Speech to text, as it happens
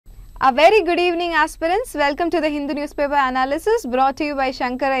A very good evening, aspirants. Welcome to the Hindu newspaper analysis brought to you by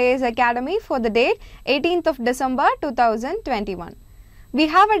Shankar IAS Academy for the date 18th of December 2021. We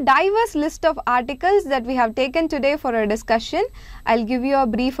have a diverse list of articles that we have taken today for a discussion. I'll give you a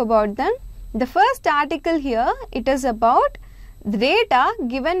brief about them. The first article here, it is about the data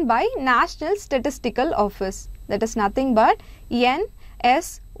given by National Statistical Office, that is nothing but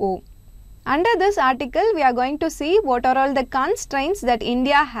NSO. Under this article, we are going to see what are all the constraints that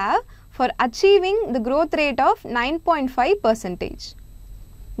India have for achieving the growth rate of 9.5%.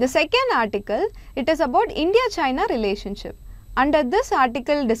 The second article, it is about India-China relationship. Under this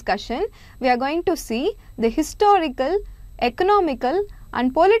article discussion, we are going to see the historical, economical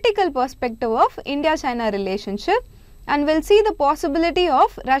and political perspective of India-China relationship, and we'll see the possibility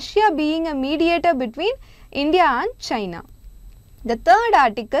of Russia being a mediator between India and China. The third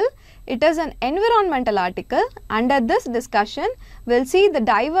article, it is an environmental article. Under this discussion, we'll see the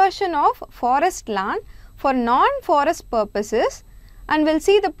diversion of forest land for non-forest purposes, and we'll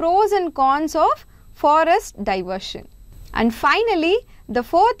see the pros and cons of forest diversion. And finally, the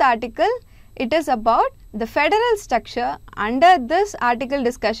fourth article, it is about the federal structure. Under this article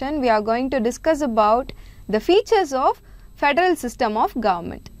discussion, we are going to discuss about the features of federal system of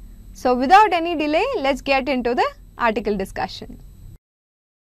government. So without any delay, let's get into the article discussion.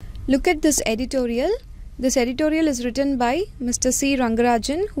 Look at this editorial. This editorial is written by Mr. C.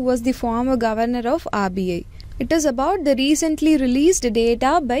 Rangarajan, who was the former governor of RBI. It is about the recently released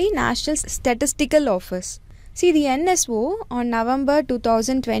data by National Statistical Office. See, the NSO on November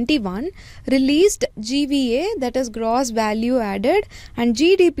 2021 released GVA, that is gross value added, and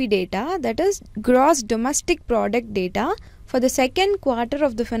GDP data, that is gross domestic product data, for the second quarter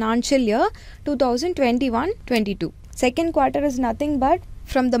of the financial year 2021-22. Second quarter is nothing but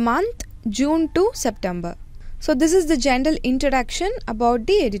from the month June to September. So this is the general introduction about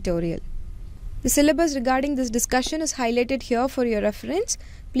the editorial. The syllabus regarding this discussion is highlighted here for your reference.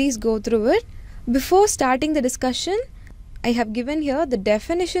 Please go through it. Before starting the discussion, I have given here the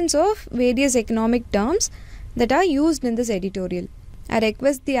definitions of various economic terms that are used in this editorial. I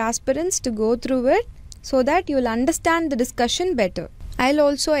request the aspirants to go through it so that you will understand the discussion better. I will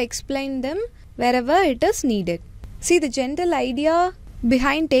also explain them wherever it is needed. See, the general idea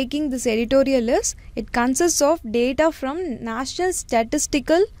behind taking this editorial is it consists of data from National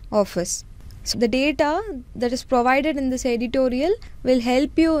Statistical Office. So the data that is provided in this editorial will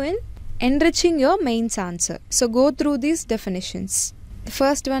help you in enriching your mains answer. So go through these definitions. The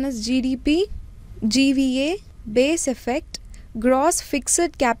first one is GDP, GVA, base effect, gross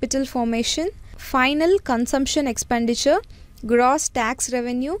fixed capital formation, final consumption expenditure, gross tax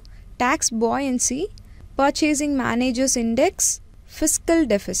revenue, tax buoyancy, purchasing managers index, fiscal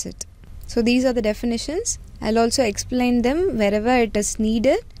deficit. So these are the definitions. I'll also explain them wherever it is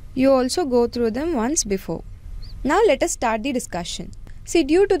needed. You also go through them once before. Now let us start the discussion. See,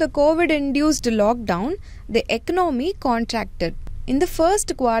 due to the COVID-induced lockdown, the economy contracted in the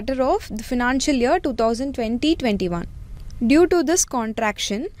first quarter of the financial year 2020-21. Due to this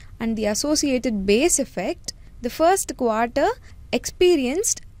contraction and the associated base effect, the first quarter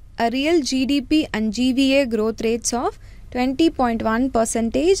experienced a real GDP and GVA growth rates of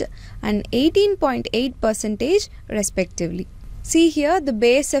 20.1% and 18.8% respectively. See here, the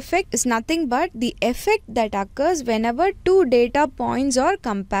base effect is nothing but the effect that occurs whenever two data points are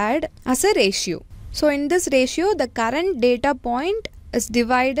compared as a ratio. So in this ratio, the current data point is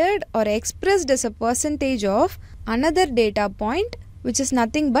divided or expressed as a percentage of another data point, which is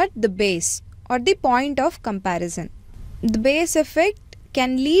nothing but the base or the point of comparison. The base effect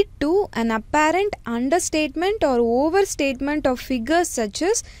can lead to an apparent understatement or overstatement of figures such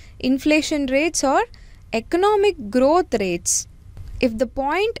as inflation rates or economic growth rates if the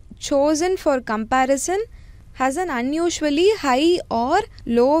point chosen for comparison has an unusually high or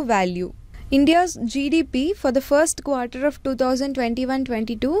low value. India's GDP for the first quarter of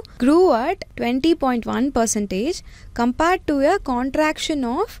 2021-22 grew at 20.1% compared to a contraction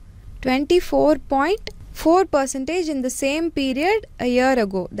of 24.4% in the same period a year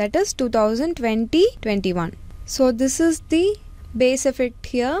ago, that is 2020-21. So this is the base effect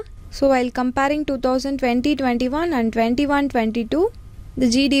here. So while comparing 2020-21 and 21-22, the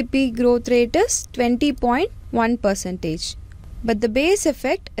GDP growth rate is 20.1%. But the base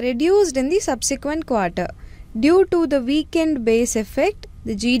effect reduced in the subsequent quarter. Due to the weakened base effect,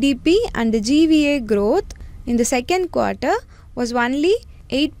 the GDP and the GVA growth in the second quarter was only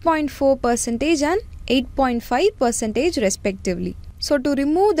 8.4% and 8.5% respectively. So to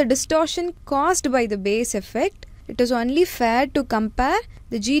remove the distortion caused by the base effect, it is only fair to compare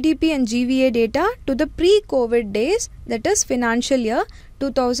the GDP and GVA data to the pre-COVID days, that is financial year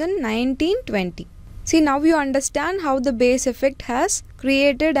 2019-20. See, now you understand how the base effect has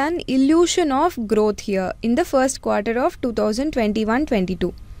created an illusion of growth here in the first quarter of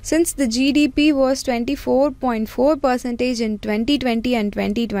 2021-22. Since the GDP was 24.4% in 2020 and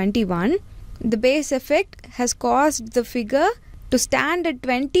 2021, the base effect has caused the figure to stand at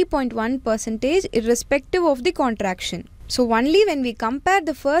 20.1% irrespective of the contraction. So only when we compare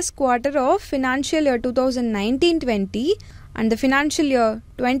the first quarter of financial year 2019-20 and the financial year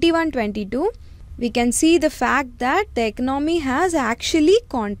 21-22, we can see the fact that the economy has actually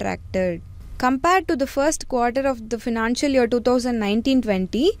contracted. Compared to the first quarter of the financial year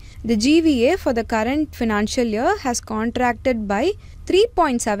 2019-20, the GVA for the current financial year has contracted by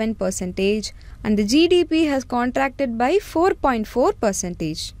 3.7% and the GDP has contracted by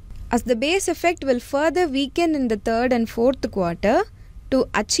 4.4%. As the base effect will further weaken in the third and fourth quarter to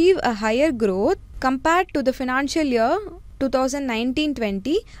achieve a higher growth compared to the financial year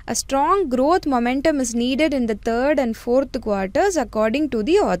 2019-20, a strong growth momentum is needed in the third and fourth quarters according to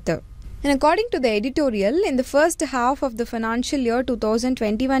the author. And according to the editorial, in the first half of the financial year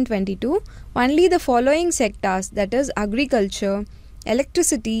 2021-22, only the following sectors, that is agriculture,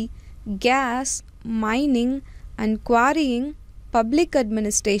 electricity, gas, mining and quarrying, public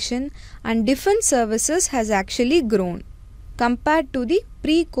administration and defense services has actually grown compared to the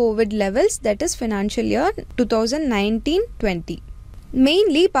pre-COVID levels, that is financial year 2019-20.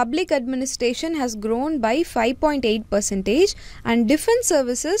 Mainly, public administration has grown by 5.8% and defense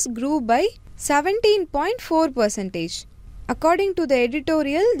services grew by 17.4%. According to the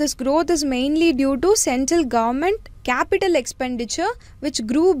editorial, this growth is mainly due to central government capital expenditure, which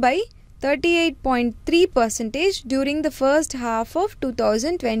grew by 38.3% during the first half of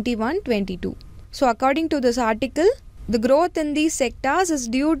 2021-22. So according to this article, the growth in these sectors is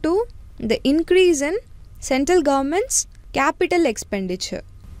due to the increase in central government's capital expenditure.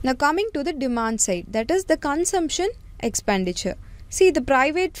 Now coming to the demand side, that is the consumption expenditure. See, the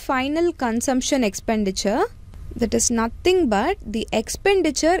private final consumption expenditure, that is nothing but the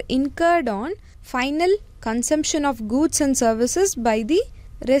expenditure incurred on final consumption of goods and services by the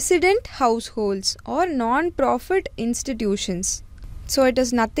resident households or non-profit institutions. So it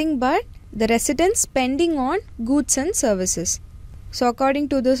is nothing but the residents spending on goods and services. So according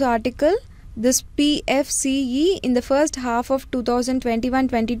to this article, this PFCE in the first half of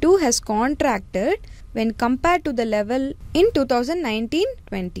 2021-22 has contracted when compared to the level in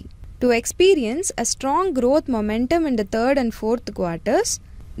 2019-20. To experience a strong growth momentum in the third and fourth quarters,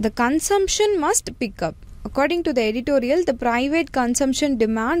 the consumption must pick up. According to the editorial, the private consumption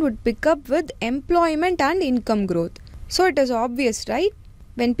demand would pick up with employment and income growth. So it is obvious, right?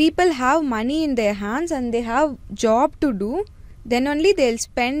 When people have money in their hands and they have job to do, then only they'll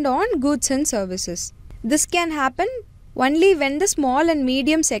spend on goods and services. This can happen only when the small and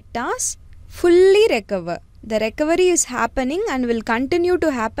medium sectors fully recover. The recovery is happening and will continue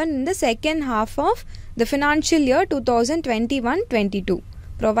to happen in the second half of the financial year 2021-22,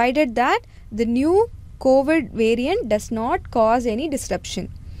 provided that the new COVID variant does not cause any disruption.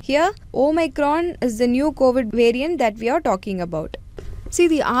 Here, Omicron is the new COVID variant that we are talking about. See,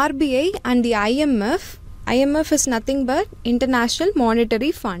 the RBI and the IMF is nothing but International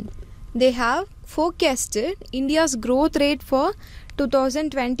Monetary Fund. They have forecasted India's growth rate for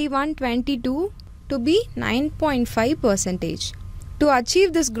 2021-22 to be 9.5%. To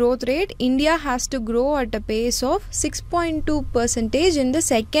achieve this growth rate, India has to grow at a pace of 6.2% in the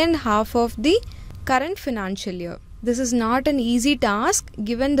second half of the current financial year. This is not an easy task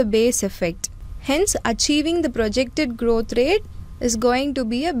given the base effect. Hence, achieving the projected growth rate is going to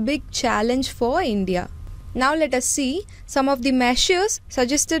be a big challenge for India. Now let us see some of the measures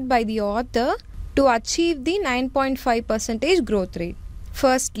suggested by the author to achieve the 9.5% growth rate.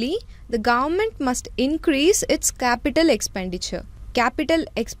 Firstly, the government must increase its capital expenditure. Capital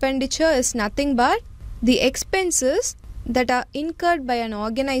expenditure is nothing but the expenses that are incurred by an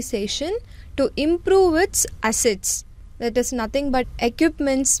organization to improve its assets. That is nothing but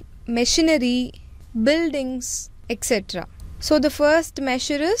equipments, machinery, buildings, etc. So the first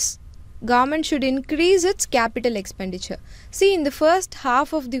measure is government should increase its capital expenditure. See, in the first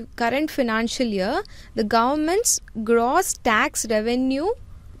half of the current financial year, the government's gross tax revenue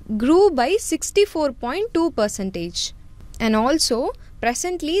grew by 64.2%. And also,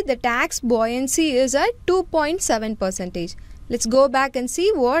 presently the tax buoyancy is at 2.7%. Let's go back and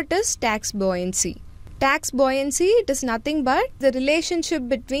see what is tax buoyancy. Tax buoyancy, it is nothing but the relationship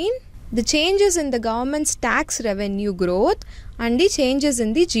between the changes in the government's tax revenue growth and the changes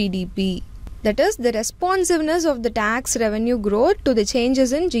in the GDP. That is the responsiveness of the tax revenue growth to the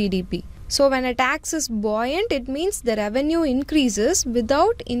changes in GDP. So when a tax is buoyant, it means the revenue increases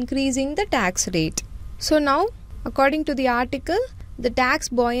without increasing the tax rate. So now, according to the article, the tax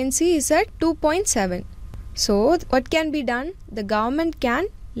buoyancy is at 2.7. So what can be done? The government can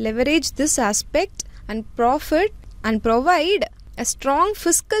leverage this aspect and profit and provide a strong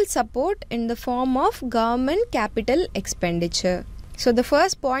fiscal support in the form of government capital expenditure. So the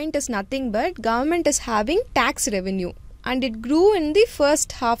first point is nothing but government is having tax revenue and it grew in the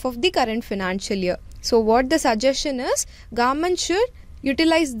first half of the current financial year. So what the suggestion is, government should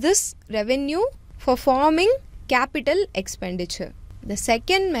utilize this revenue for forming capital expenditure. The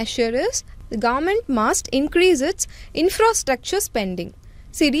second measure is the government must increase its infrastructure spending.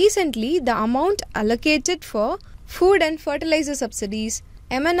 See, recently the amount allocated for food and fertilizer subsidies,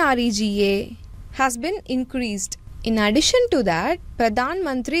 MNREGA, has been increased. In addition to that, Pradhan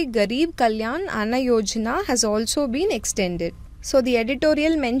Mantri Garib Kalyan Anna Yojana has also been extended. So the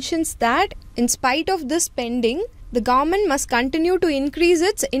editorial mentions that in spite of this spending, the government must continue to increase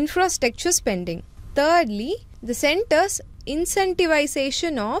its infrastructure spending. Thirdly, the centre's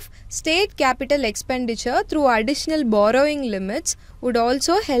incentivization of state capital expenditure through additional borrowing limits would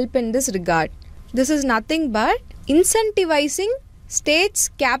also help in this regard. This is nothing but incentivizing states'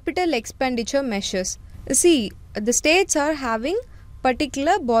 capital expenditure measures. See, the states are having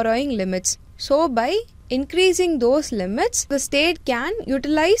particular borrowing limits. So by increasing those limits, the state can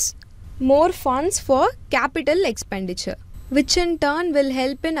utilize more funds for capital expenditure, which in turn will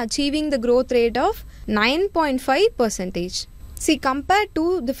help in achieving the growth rate of 9.5%. See, compared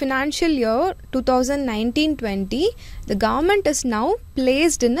to the financial year 2019-20, the government is now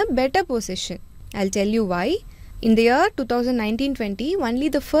placed in a better position. I'll tell you why. In the year 2019-20, only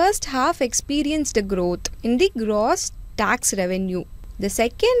the first half experienced a growth in the gross tax revenue. The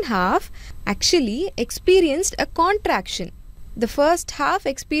second half actually experienced a contraction. The first half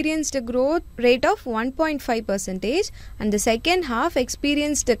experienced a growth rate of 1.5% and the second half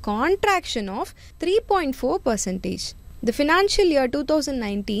experienced a contraction of 3.4%. The financial year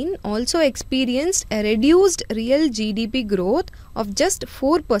 2019 also experienced a reduced real GDP growth of just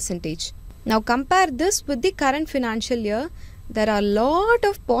 4%. Now compare this with the current financial year. There are a lot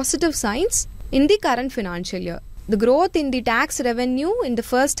of positive signs in the current financial year. The growth in the tax revenue in the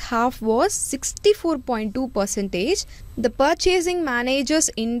first half was 64.2%. The purchasing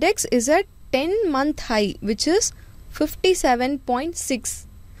managers index is at 10-month high, which is 57.6.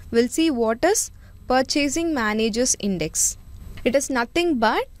 We'll see what is purchasing managers index. It is nothing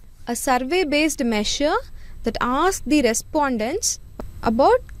but a survey based measure that asks the respondents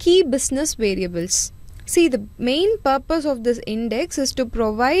about key business variables. See, the main purpose of this index is to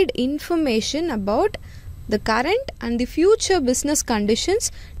provide information about the current and the future business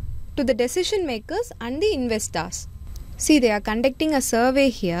conditions to the decision makers and the investors. See, they are conducting a survey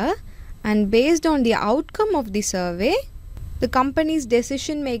here, and based on the outcome of the survey, the company's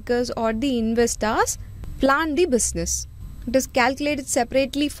decision makers or the investors plan the business. It is calculated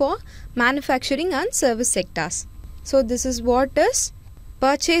separately for manufacturing and service sectors. So this is what is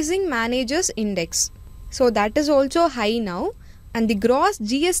purchasing managers index. So that is also high now, and the gross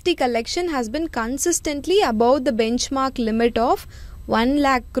GST collection has been consistently above the benchmark limit of 1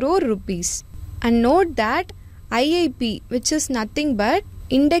 lakh crore rupees. And note that IIP, which is nothing but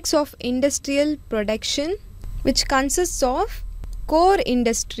Index of Industrial Production, which consists of core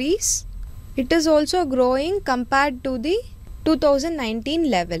industries, it is also growing compared to the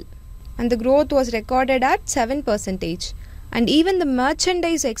 2019 level, and the growth was recorded at 7%. And even the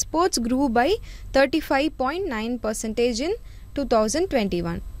merchandise exports grew by 35.9% in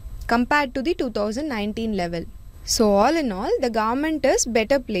 2021 compared to the 2019 level. So all in all, the government is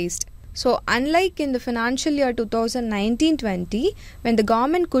better placed. So unlike in the financial year 2019-20, when the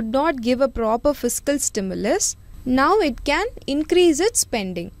government could not give a proper fiscal stimulus, now it can increase its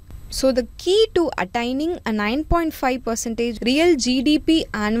spending. So the key to attaining a 9.5% real GDP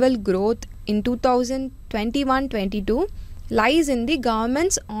annual growth in 2021-22 lies in the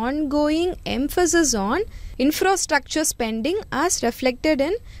government's ongoing emphasis on infrastructure spending as reflected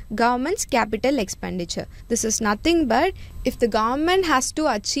in government's capital expenditure. This is nothing but if the government has to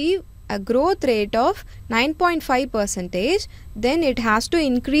achieve a growth rate of 9.5%, then it has to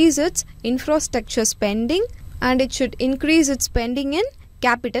increase its infrastructure spending and it should increase its spending in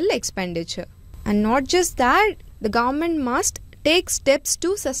capital expenditure. And not just that, the government must take steps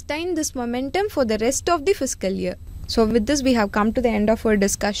to sustain this momentum for the rest of the fiscal year. So with this, we have come to the end of our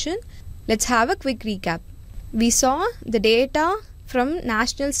discussion. Let's have a quick recap. We saw the data from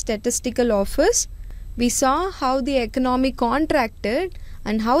National Statistical Office. We saw how the economy contracted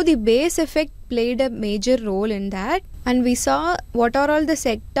and how the base effect played a major role in that. And we saw what are all the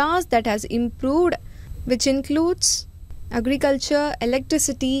sectors that has improved, which includes agriculture,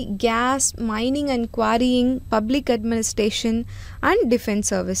 electricity, gas, mining and quarrying, public administration and defense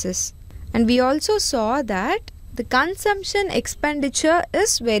services. And we also saw that the consumption expenditure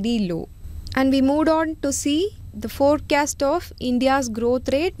is very low. And we moved on to see the forecast of India's growth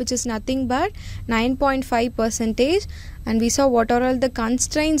rate, which is nothing but 9.5%. And we saw what are all the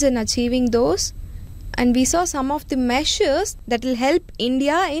constraints in achieving those. And we saw some of the measures that will help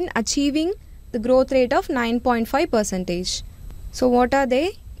India in achieving the growth rate of 9.5%. So what are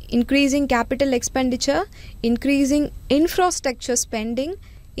they? Increasing capital expenditure, increasing infrastructure spending,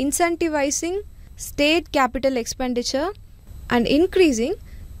 incentivizing state capital expenditure, and increasing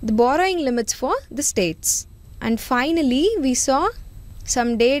the borrowing limits for the states. And finally, we saw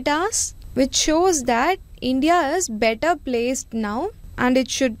some data which shows that India is better placed now and it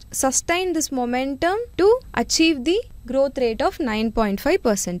should sustain this momentum to achieve the growth rate of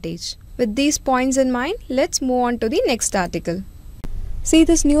 9.5%. With these points in mind, let's move on to the next article. See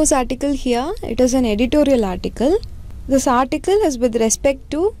this news article here, it is an editorial article. This article is with respect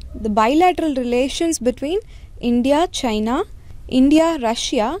to the bilateral relations between India, China, India,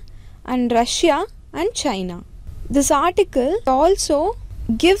 Russia and China. This article also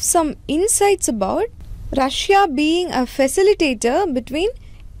gives some insights about Russia being a facilitator between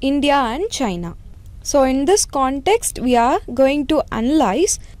India and China. So in this context, we are going to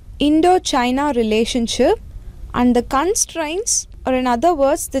analyze Indo-China relationship and the constraints, or in other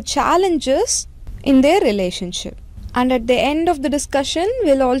words, the challenges in their relationship. And at the end of the discussion,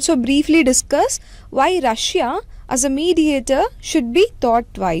 we'll also briefly discuss why Russia as a mediator should be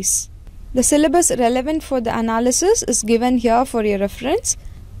thought twice. The syllabus relevant for the analysis is given here for your reference.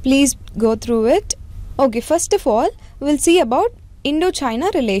 Please go through it. Okay, first of all, we'll see about Indo-China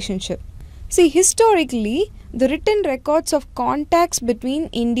relationship. See, historically, the written records of contacts between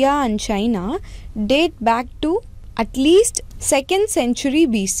India and China date back to at least 2nd century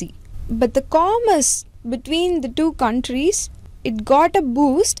BC. But the commerce between the two countries, it got a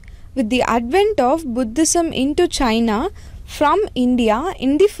boost with the advent of Buddhism into China from India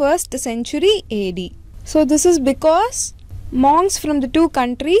in the 1st century AD. So this is because monks from the two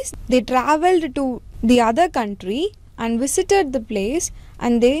countries, they travelled to the other country and visited the place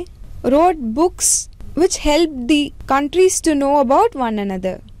and they wrote books which helped the countries to know about one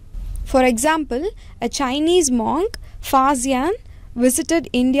another. For example, a Chinese monk, Faxian, visited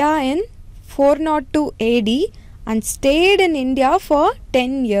India in 402 AD and stayed in India for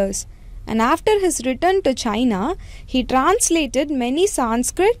 10 years. And after his return to China, he translated many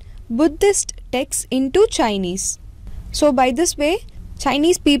Sanskrit Buddhist texts into Chinese. So by this way,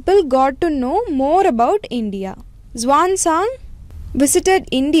 Chinese people got to know more about India. Xuanzang visited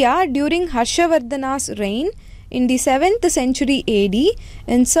India during Harshavardhana's reign in the 7th century AD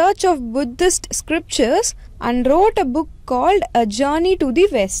in search of Buddhist scriptures and wrote a book called A Journey to the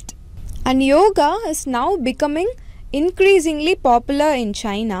West. And yoga is now becoming increasingly popular in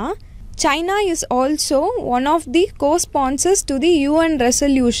China. China is also one of the co-sponsors to the UN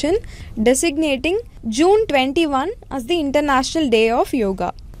resolution designating June 21 as the International Day of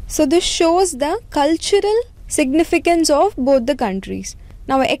Yoga. So this shows the cultural significance of both the countries.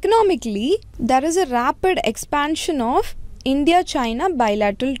 Now economically, there is a rapid expansion of India-China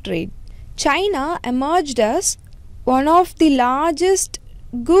bilateral trade. China emerged as one of the largest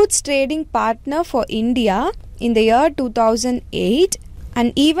goods trading partner for India in the year 2008,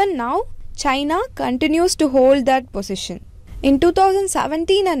 and even now China continues to hold that position. In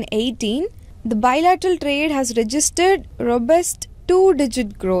 2017 and 18, the bilateral trade has registered robust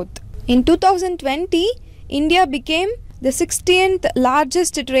 2-digit growth. In 2020, India became the 16th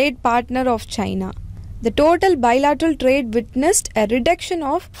largest trade partner of China. The total bilateral trade witnessed a reduction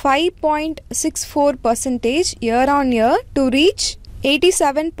of 5.64% year-on-year to reach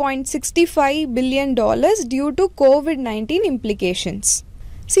 $87.65 billion due to COVID-19 implications.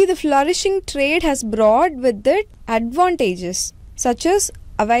 See, the flourishing trade has brought with it advantages such as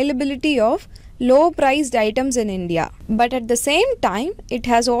availability of low-priced items in India. But at the same time, it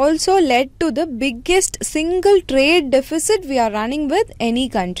has also led to the biggest single trade deficit we are running with any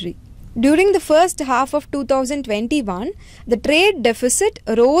country. During the first half of 2021, the trade deficit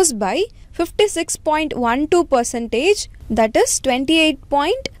rose by 56.12%, that is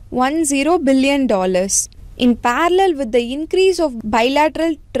 $28.10 billion, in parallel with the increase of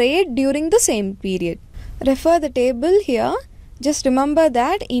bilateral trade during the same period. Refer the table here. Just remember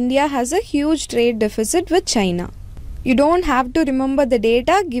that India has a huge trade deficit with China. You don't have to remember the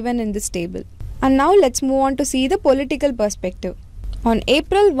data given in this table. And now let's move on to see the political perspective. On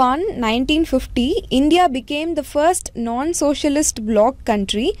April 1, 1950, India became the first non-socialist bloc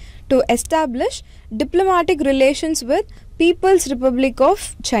country to establish diplomatic relations with People's Republic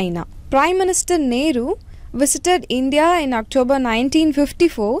of China. Prime Minister Nehru visited India in October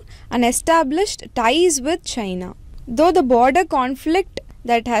 1954 and established ties with China. Though the border conflict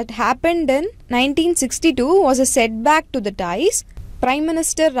that had happened in 1962 was a setback to the ties, Prime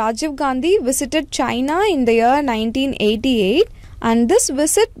Minister Rajiv Gandhi visited China in the year 1988, and this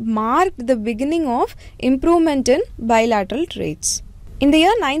visit marked the beginning of improvement in bilateral trades. In the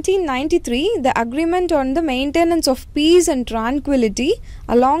year 1993, the agreement on the maintenance of peace and tranquility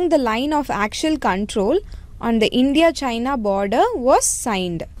along the line of actual control on the India-China border was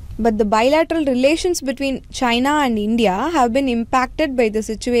signed. But the bilateral relations between China and India have been impacted by the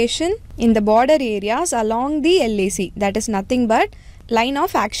situation in the border areas along the LAC, that is nothing but line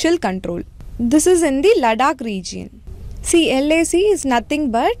of actual control. This is in the Ladakh region. See, LAC is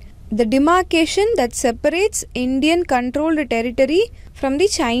nothing but the demarcation that separates Indian controlled territory from the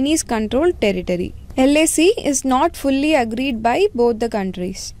Chinese controlled territory. LAC is not fully agreed by both the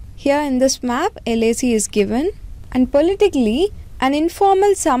countries. Here in this map, LAC is given, and politically, an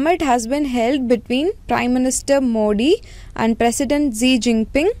informal summit has been held between Prime Minister Modi and President Xi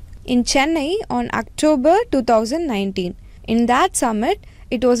Jinping in Chennai on October 2019. In that summit,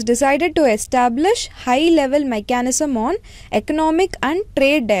 it was decided to establish high-level mechanism on economic and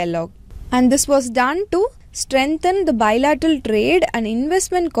trade dialogue. And this was done to strengthen the bilateral trade and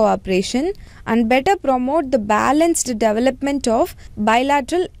investment cooperation and better promote the balanced development of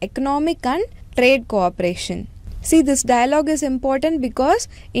bilateral economic and trade cooperation. See, this dialogue is important because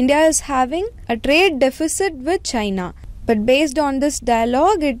India is having a trade deficit with China. But based on this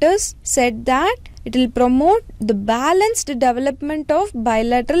dialogue, it is said that it will promote the balanced development of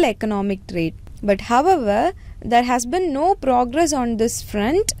bilateral economic trade. But however, there has been no progress on this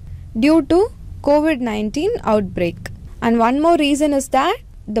front due to COVID-19 outbreak. And one more reason is that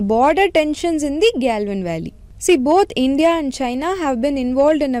the border tensions in the Galwan Valley. See, both India and China have been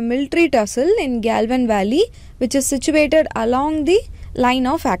involved in a military tussle in Galwan Valley, which is situated along the line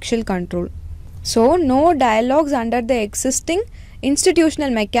of actual control. So, no dialogues under the existing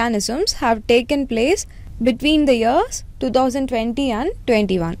institutional mechanisms have taken place between the years 2020 and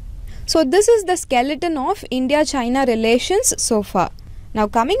 21. So, this is the skeleton of India-China relations so far. Now,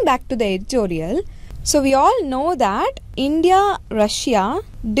 coming back to the editorial, so we all know that India-Russia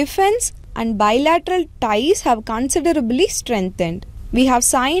defense and bilateral ties have considerably strengthened. We have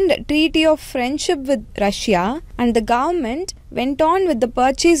signed Treaty of Friendship with Russia, and the government went on with the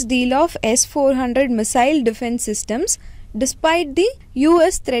purchase deal of S-400 missile defense systems despite the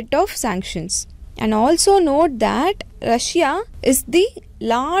US threat of sanctions. And also note that Russia is the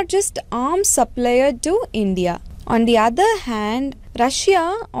largest arms supplier to India. On the other hand,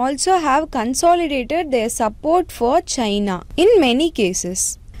 Russia also have consolidated their support for China in many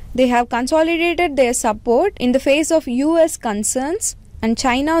cases. They have consolidated their support in the face of US concerns and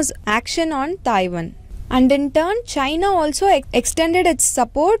China's action on Taiwan. And in turn, China also extended its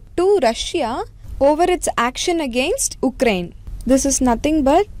support to Russia over its action against Ukraine. This is nothing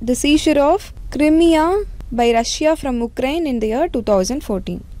but the seizure of Crimea by Russia from Ukraine in the year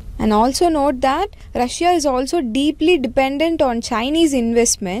 2014. And also note that Russia is also deeply dependent on Chinese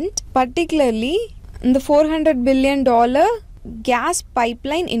investment, particularly in the $400 billion gas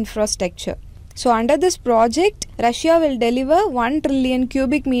pipeline infrastructure. So under this project, Russia will deliver 1 trillion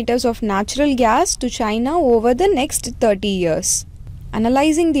cubic meters of natural gas to China over the next 30 years.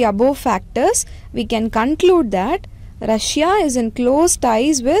 Analyzing the above factors, we can conclude that Russia is in close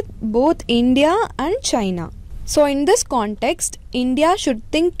ties with both India and China. So in this context, India should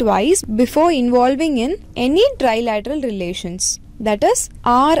think twice before involving in any trilateral relations. That is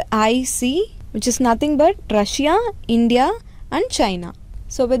RIC, which is nothing but Russia, India and China.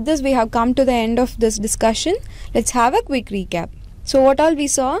 So with this, we have come to the end of this discussion. Let's have a quick recap. So what all we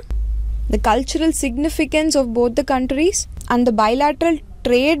saw? The cultural significance of both the countries and the bilateral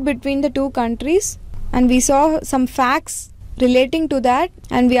trade between the two countries. And we saw some facts relating to that,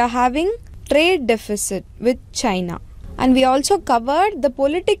 and we are having trade deficit with China. And we also covered the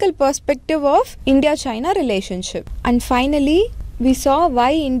political perspective of India-China relationship. And finally, we saw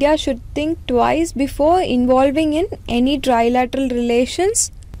why India should think twice before involving in any trilateral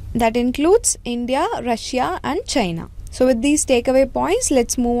relations that includes India, Russia and China. So with these takeaway points,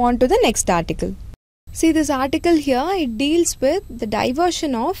 let's move on to the next article. See, this article here, it deals with the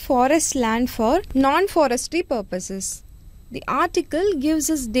diversion of forest land for non-forestry purposes. The article gives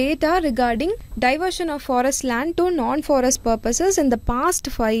us data regarding diversion of forest land to non-forest purposes in the past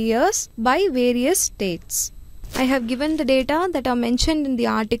 5 years by various states. I have given the data that are mentioned in the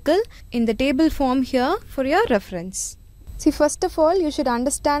article in the table form here for your reference. See, first of all, you should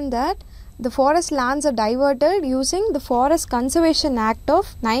understand that the forest lands are diverted using the Forest Conservation Act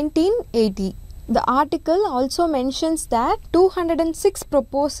of 1980. The article also mentions that 206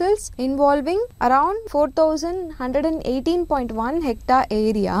 proposals involving around 4,118.1 hectare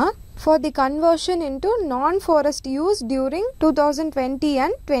area for the conversion into non-forest use during 2020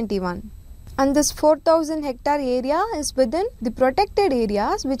 and 21. And this 4,000 hectare area is within the protected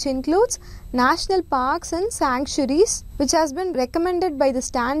areas, which includes national parks and sanctuaries, which has been recommended by the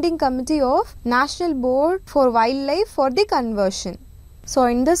Standing Committee of National Board for Wildlife for the conversion. So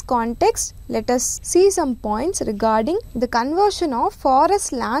in this context, let us see some points regarding the conversion of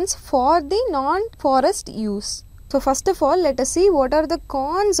forest lands for the non-forest use. So first of all, let us see what are the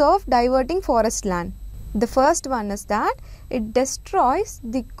cons of diverting forest land. The first one is that it destroys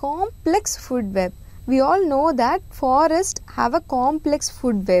the complex food web. We all know that forests have a complex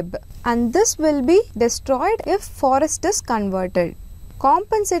food web, and this will be destroyed if forest is converted.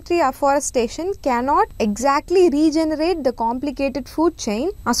 Compensatory afforestation cannot exactly regenerate the complicated food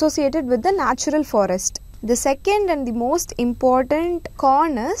chain associated with the natural forest. The second and the most important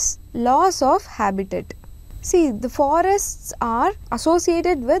con is loss of habitat. See, the forests are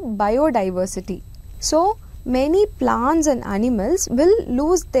associated with biodiversity. So, many plants and animals will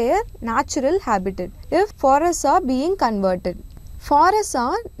lose their natural habitat if forests are being converted. Forests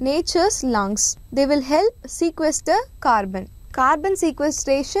are nature's lungs. They will help sequester carbon. Carbon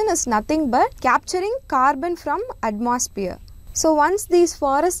sequestration is nothing but capturing carbon from atmosphere. So once these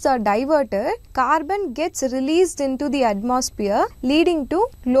forests are diverted, carbon gets released into the atmosphere, leading to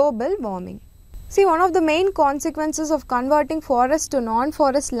global warming. See, one of the main consequences of converting forest to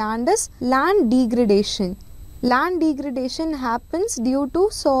non-forest land is land degradation. Land degradation happens due to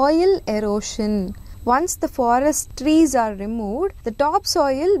soil erosion. Once the forest trees are removed, the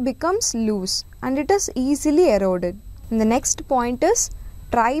topsoil becomes loose and it is easily eroded. And the next point is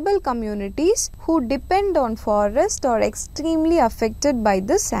tribal communities who depend on forest are extremely affected by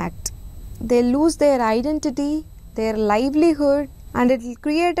this act. They lose their identity, their livelihood, and it will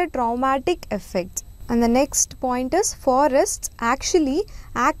create a traumatic effect. And the next point is forests actually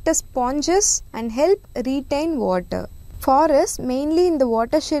act as sponges and help retain water. Forests, mainly in the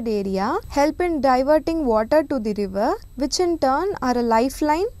watershed area, help in diverting water to the river, which in turn are a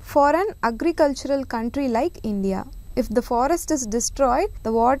lifeline for an agricultural country like India. If the forest is destroyed,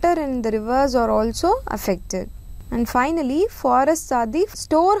 the water in the rivers are also affected. And finally, forests are the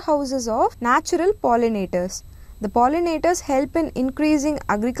storehouses of natural pollinators. The pollinators help in increasing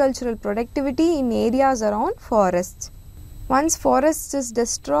agricultural productivity in areas around forests. Once forest is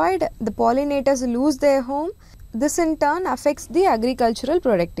destroyed, the pollinators lose their home. This in turn affects the agricultural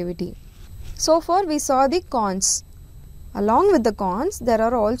productivity. So far we saw the cons. Along with the cons, there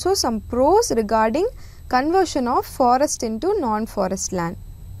are also some pros regarding conversion of forest into non-forest land.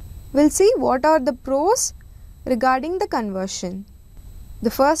 We'll see what are the pros regarding the conversion.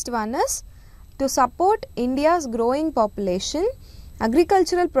 The first one is, to support India's growing population,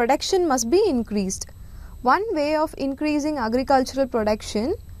 agricultural production must be increased. One way of increasing agricultural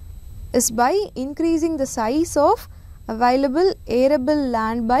production is by increasing the size of available arable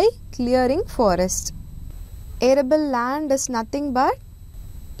land by clearing forest. Arable land is nothing but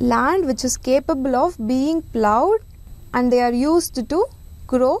land which is capable of being plowed and they are used to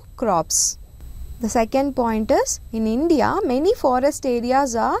grow crops. The second point is, in India, many forest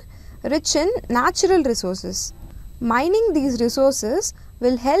areas are rich in natural resources. Mining these resources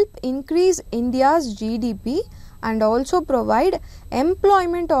will help increase India's GDP and also provide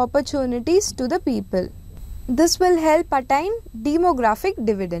employment opportunities to the people. This will help attain demographic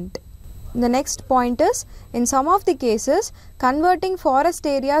dividend. The next point is, in some of the cases, converting forest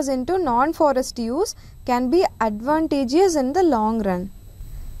areas into non-forest use can be advantageous in the long run.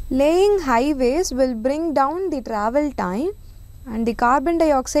 Laying highways will bring down the travel time and the carbon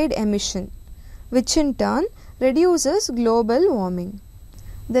dioxide emission, which in turn reduces global warming.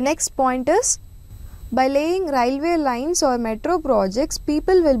 The next point is, by laying railway lines or metro projects,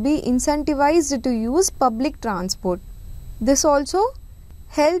 people will be incentivized to use public transport. This also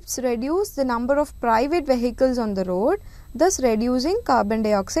helps reduce the number of private vehicles on the road, thus reducing carbon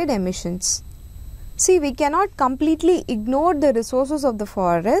dioxide emissions. See, we cannot completely ignore the resources of the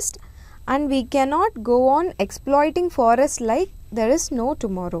forest and we cannot go on exploiting forests like there is no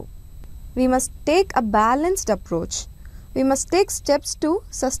tomorrow. We must take a balanced approach. We must take steps to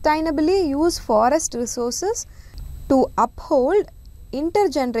sustainably use forest resources to uphold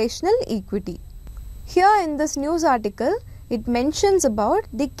intergenerational equity. Here in this news article, it mentions about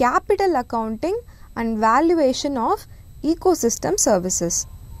the capital accounting and valuation of ecosystem services.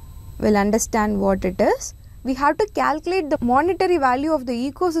 We'll understand what it is. We have to calculate the monetary value of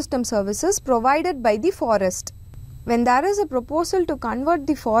the ecosystem services provided by the forest. When there is a proposal to convert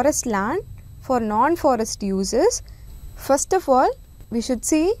the forest land for non-forest uses, first of all, we should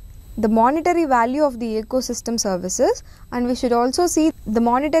see the monetary value of the ecosystem services, and we should also see the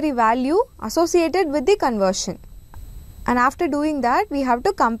monetary value associated with the conversion. And after doing that, we have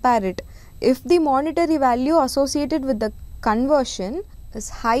to compare it. If the monetary value associated with the conversion is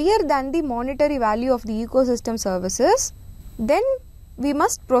higher than the monetary value of the ecosystem services, then we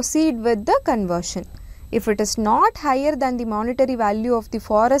must proceed with the conversion. If it is not higher than the monetary value of the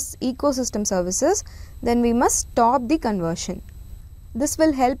forest ecosystem services, then we must stop the conversion. This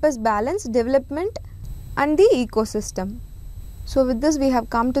will help us balance development and the ecosystem. So with this, we have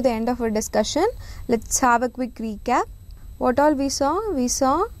come to the end of our discussion. Let's have a quick recap. What all we saw? We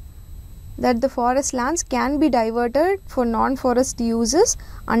saw that the forest lands can be diverted for non-forest uses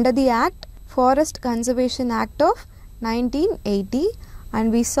under the Act, Forest Conservation Act of 1980,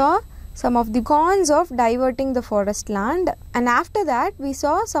 and we saw some of the cons of diverting the forest land, and after that we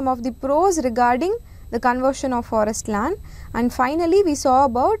saw some of the pros regarding the conversion of forest land, and finally we saw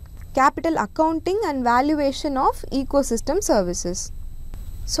about capital accounting and valuation of ecosystem services.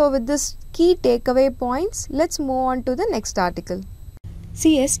 So with this key takeaway points, let's move on to the next article.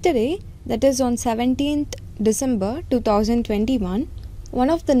 See, yesterday, that is on 17th December 2021, one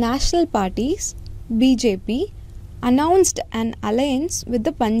of the national parties, BJP, announced an alliance with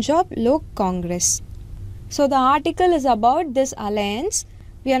the Punjab Lok Congress. So the article is about this alliance.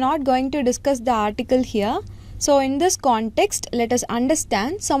 We are not going to discuss the article here. So in this context, let us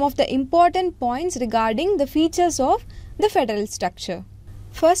understand some of the important points regarding the features of the federal structure.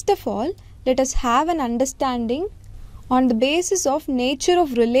 First of all, let us have an understanding on the basis of nature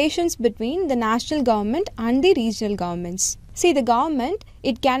of relations between the national government and the regional governments. See, the government,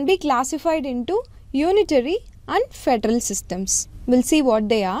 it can be classified into unitary and federal systems. We'll see what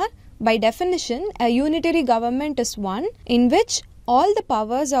they are. By definition, a unitary government is one in which all the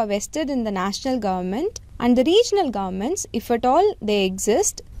powers are vested in the national government, and the regional governments, if at all they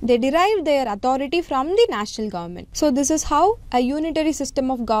exist, they derive their authority from the national government. So this is how a unitary system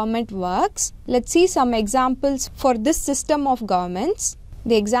of government works. Let's see some examples for this system of governments.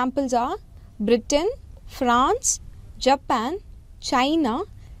 The examples are Britain, France, Japan, China,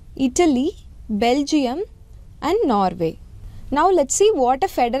 Italy, Belgium and Norway. Now let's see what a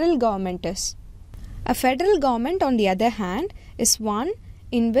federal government is. A federal government, on the other hand, is one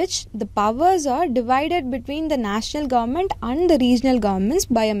in which the powers are divided between the national government and the regional governments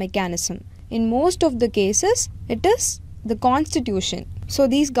by a mechanism. In most of the cases, it is the constitution. So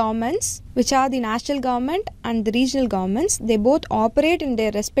these governments, which are the national government and the regional governments, they both operate in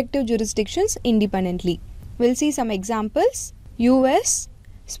their respective jurisdictions independently. We'll see some examples. US,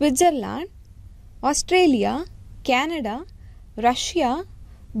 Switzerland, Australia, Canada, Russia,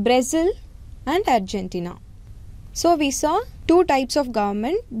 Brazil and Argentina. So we saw two types of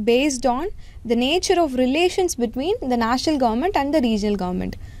government based on the nature of relations between the national government and the regional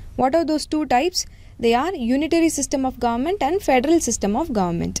government. What are those two types? They are unitary system of government and federal system of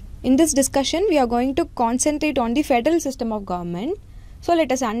government. In this discussion, we are going to concentrate on the federal system of government. So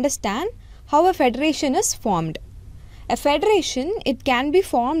let us understand how a federation is formed. A federation, it can be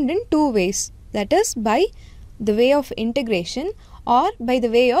formed in two ways. That is by the way of integration or by the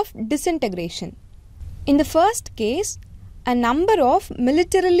way of disintegration. In the first case, a number of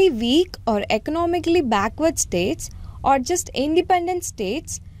militarily weak or economically backward states or just independent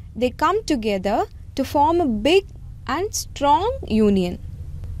states, they come together to form a big and strong union.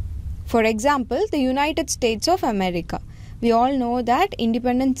 For example, the United States of America. We all know that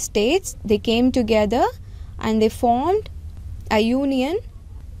independent states, they came together and they formed a union,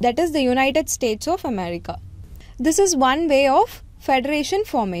 that is the United States of America. This is one way of federation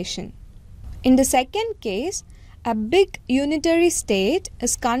formation. In the second case, a big unitary state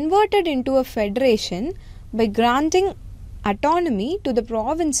is converted into a federation by granting autonomy to the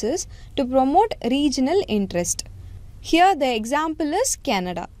provinces to promote regional interest. Here the example is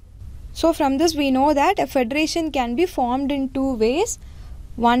Canada. So from this we know that a federation can be formed in two ways.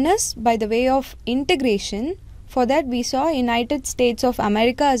 One is by the way of integration. For that we saw United States of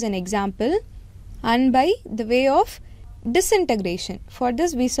America as an example, and by the way of disintegration. For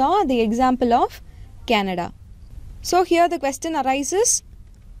this we saw the example of Canada. So here the question arises,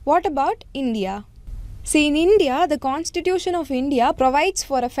 what about India? See, in India, the Constitution of India provides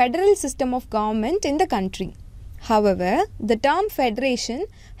for a federal system of government in the country. However, the term federation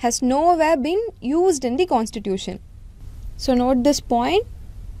has nowhere been used in the Constitution. So note this point.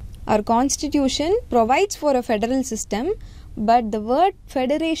 Our constitution provides for a federal system, but the word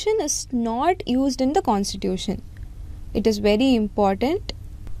federation is not used in the constitution. It is very important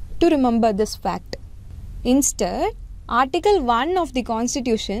to remember this fact. Instead, Article 1 of the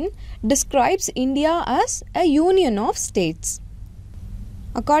Constitution describes India as a union of states.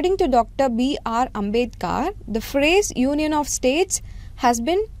 According to Dr. B.R. Ambedkar, the phrase union of states has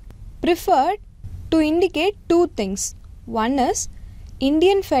been preferred to indicate two things. One is,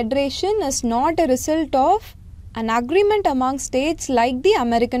 Indian Federation is not a result of an agreement among states like the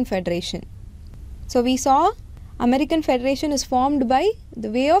American Federation. So we saw American Federation is formed by the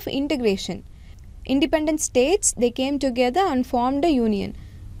way of integration. Independent states, they came together and formed a union.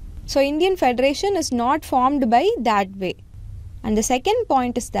 So Indian Federation is not formed by that way. And the second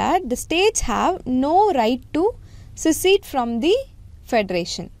point is that the states have no right to secede from the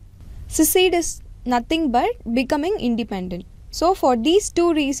federation. Secede is nothing but becoming independent. So for these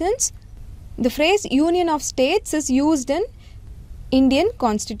two reasons, the phrase union of states is used in Indian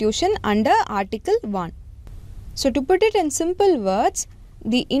Constitution under Article 1. So to put it in simple words,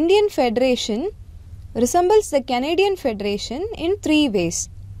 the Indian Federation resembles the Canadian Federation in three ways.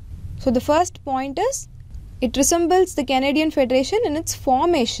 So the first point is, it resembles the Canadian Federation in its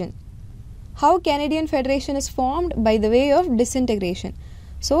formation. How Canadian Federation is formed? By the way of disintegration.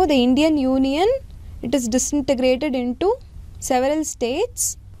 So the Indian Union, it is disintegrated into several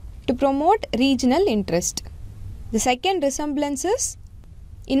states to promote regional interest. The second resemblance is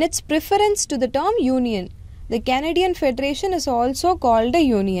in its preference to the term union. The Canadian Federation is also called a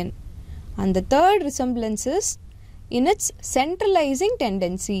union. And the third resemblance is in its centralizing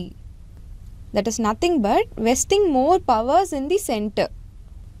tendency. That is nothing but vesting more powers in the center.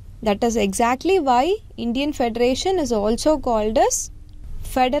 That is exactly why Indian Federation is also called as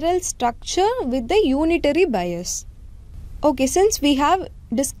federal structure with the unitary bias. Okay, since we have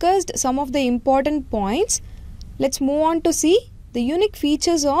discussed some of the important points, let's move on to see the unique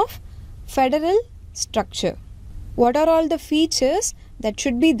features of federal structure. What are all the features that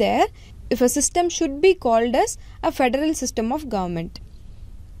should be there if a system should be called as a federal system of government?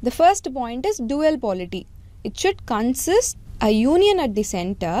 The first point is dual polity. It should consist a union at the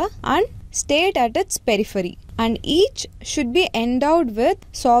center and state at its periphery, and each should be endowed with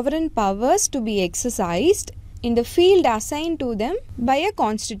sovereign powers to be exercised in the field assigned to them by a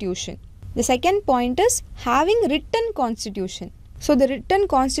constitution. The second point is having written constitution. So the written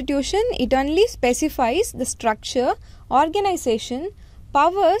constitution, it only specifies the structure, organization,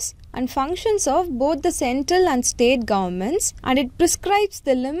 powers and functions of both the central and state governments, and it prescribes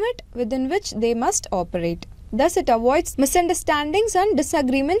the limit within which they must operate. Thus it avoids misunderstandings and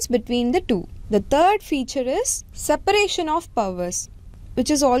disagreements between the two. The third feature is separation of powers,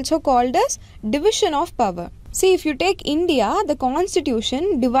 which is also called as division of power. See, if you take India, the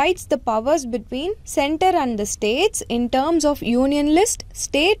constitution divides the powers between center and the states in terms of union list,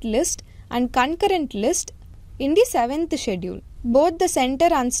 state list and concurrent list in the 7th schedule. Both the center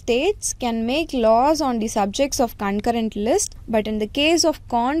and states can make laws on the subjects of concurrent list, but in the case of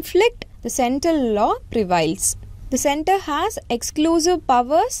conflict, the central law prevails. The center has exclusive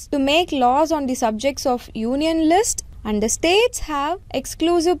powers to make laws on the subjects of union list, and the states have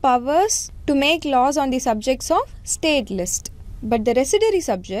exclusive powers to make laws on the subjects of state list. But the residuary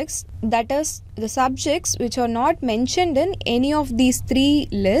subjects, that is, the subjects which are not mentioned in any of these three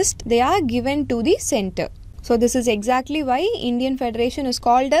lists, they are given to the center. So this is exactly why Indian Federation is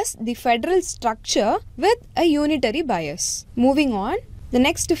called as the federal structure with a unitary bias. Moving on, the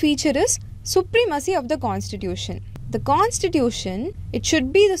next feature is supremacy of the constitution. The constitution, it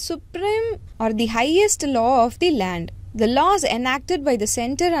should be the supreme or the highest law of the land. The laws enacted by the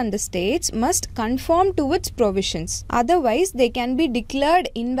center and the states must conform to its provisions. Otherwise, they can be declared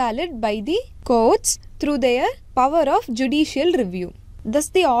invalid by the courts through their power of judicial review. Thus,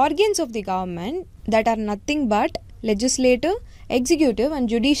 the organs of the government, that are nothing but legislative, executive and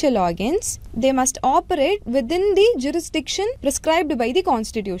judicial organs, they must operate within the jurisdiction prescribed by the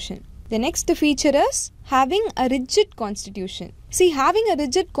constitution. The next feature is having a rigid constitution. See, having a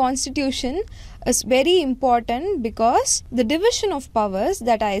rigid constitution is very important because the division of powers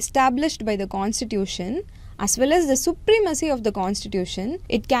that are established by the constitution as well as the supremacy of the constitution,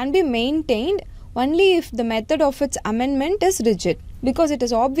 it can be maintained only if the method of its amendment is rigid. Because it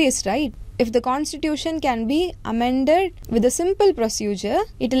is obvious, right? If the constitution can be amended with a simple procedure,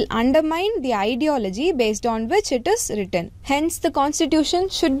 it will undermine the ideology based on which it is written. Hence, the constitution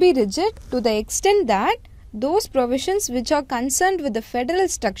should be rigid to the extent that those provisions which are concerned with the federal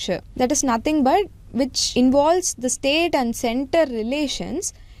structure, that is nothing but which involves the state and center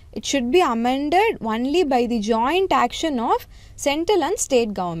relations, it should be amended only by the joint action of central and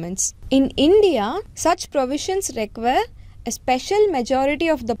state governments. In India, such provisions require a special majority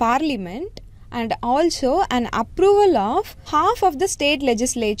of the parliament and also an approval of half of the state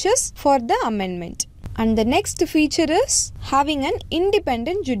legislatures for the amendment. And the next feature is having an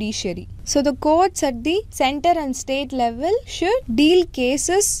independent judiciary. So the courts at the center and state level should deal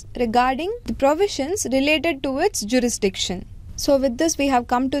cases regarding the provisions related to its jurisdiction. So with this we have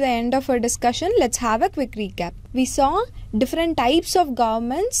come to the end of our discussion. Let's have a quick recap. We saw different types of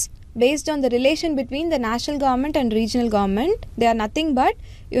governments based on the relation between the national government and regional government. They are nothing but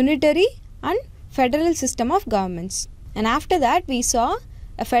unitary and federal system of governments. And after that we saw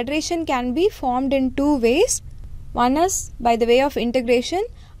a federation can be formed in two ways. One is by the way of integration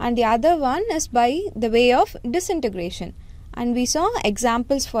and the other one is by the way of disintegration. And we saw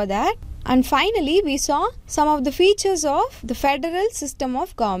examples for that. And finally we saw some of the features of the federal system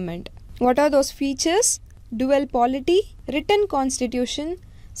of government. What are those features? Dual polity, written constitution,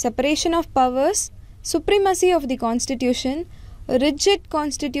 separation of powers, supremacy of the constitution, rigid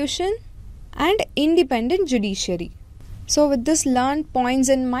constitution and independent judiciary. So with this learned points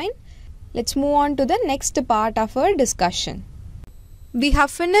in mind, let's move on to the next part of our discussion. We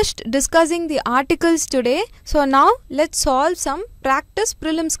have finished discussing the articles today. So now let's solve some practice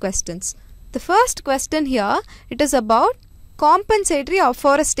prelims questions. The first question here, it is about Compensatory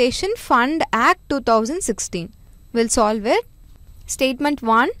Afforestation Fund Act 2016. We'll solve it. Statement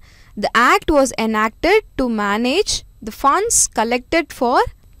 1. The act was enacted to manage the funds collected for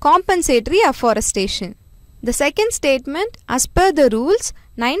compensatory afforestation. The second statement, as per the rules,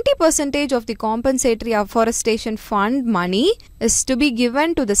 90% of the compensatory afforestation fund money is to be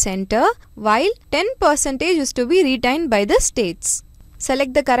given to the center while 10% is to be retained by the states.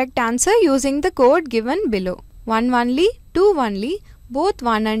 Select the correct answer using the code given below. 1 only, 2 only, both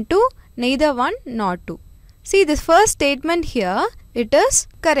 1 and 2, neither 1 nor 2. See this first statement here, it is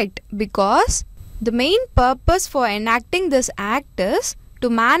correct because the main purpose for enacting this act is to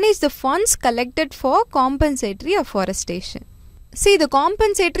manage the funds collected for compensatory afforestation. See, the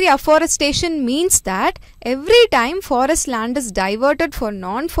compensatory afforestation means that every time forest land is diverted for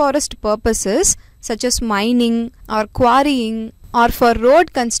non-forest purposes such as mining or quarrying or for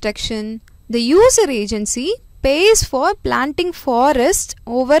road construction, the user agency pays for planting forests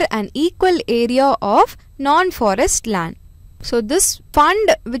over an equal area of non-forest land. So this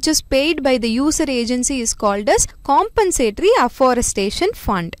fund which is paid by the user agency is called as Compensatory Afforestation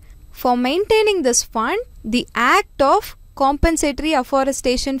Fund. For maintaining this fund, the Act of Compensatory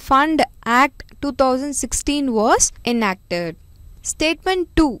Afforestation Fund Act 2016 was enacted. Statement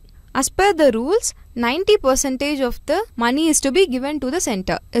 2. As per the rules, 90% of the money is to be given to the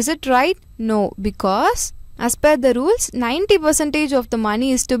center. Is it right? No, because as per the rules, 90% of the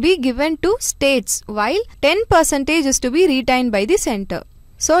money is to be given to states while 10% is to be retained by the center.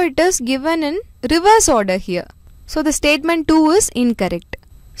 So it is given in reverse order here. So the statement 2 is incorrect.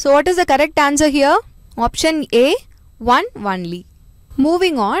 So what is the correct answer here? Option A, 1 only.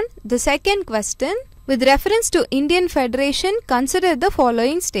 Moving on, the second question. With reference to Indian Federation, consider the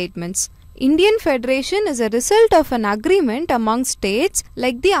following statements. Indian Federation is a result of an agreement among states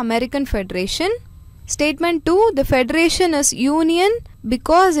like the American Federation. Statement 2. The Federation is union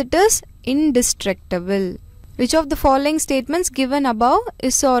because it is indestructible. Which of the following statements given above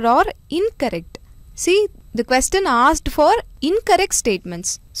is or incorrect? See, the question asked for incorrect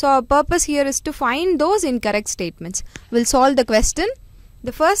statements. So our purpose here is to find those incorrect statements. We'll solve the question.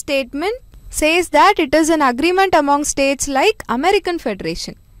 The first statement says that it is an agreement among states like American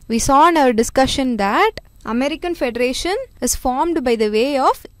Federation. We saw in our discussion that American Federation is formed by the way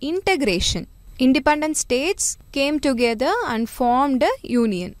of integration. Independent states came together and formed a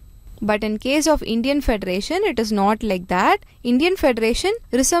union. But in case of Indian Federation, it is not like that. Indian Federation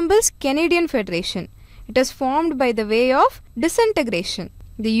resembles Canadian Federation. It is formed by the way of disintegration.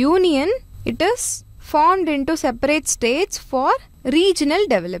 The union, it is formed into separate states for regional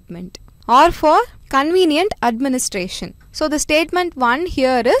development or for convenient administration. So the statement 1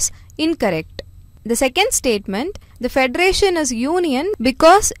 here is incorrect. The second statement, the federation is union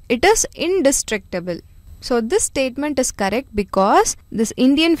because it is indestructible. So this statement is correct because this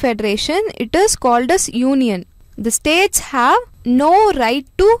Indian Federation, it is called as union. The states have no right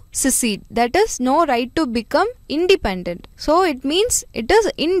to secede, that is no right to become independent. So it means it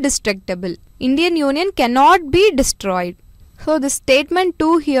is indestructible. Indian Union cannot be destroyed. So the statement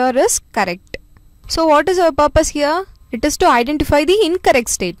 2 here is correct. So what is our purpose here? It is to identify the incorrect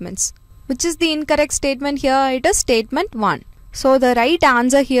statements. Which is the incorrect statement here? It is statement 1. So the right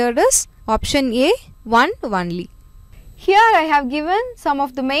answer here is option A, 1 only. Here I have given some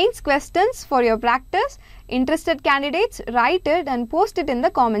of the mains questions for your practice. Interested candidates, write it and post it in the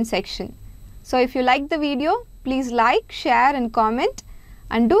comment section. So if you like the video, please like, share and comment,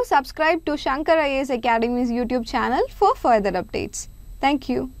 and do subscribe to Shankar IAS Academy's YouTube channel for further updates. Thank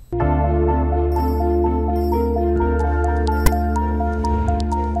you.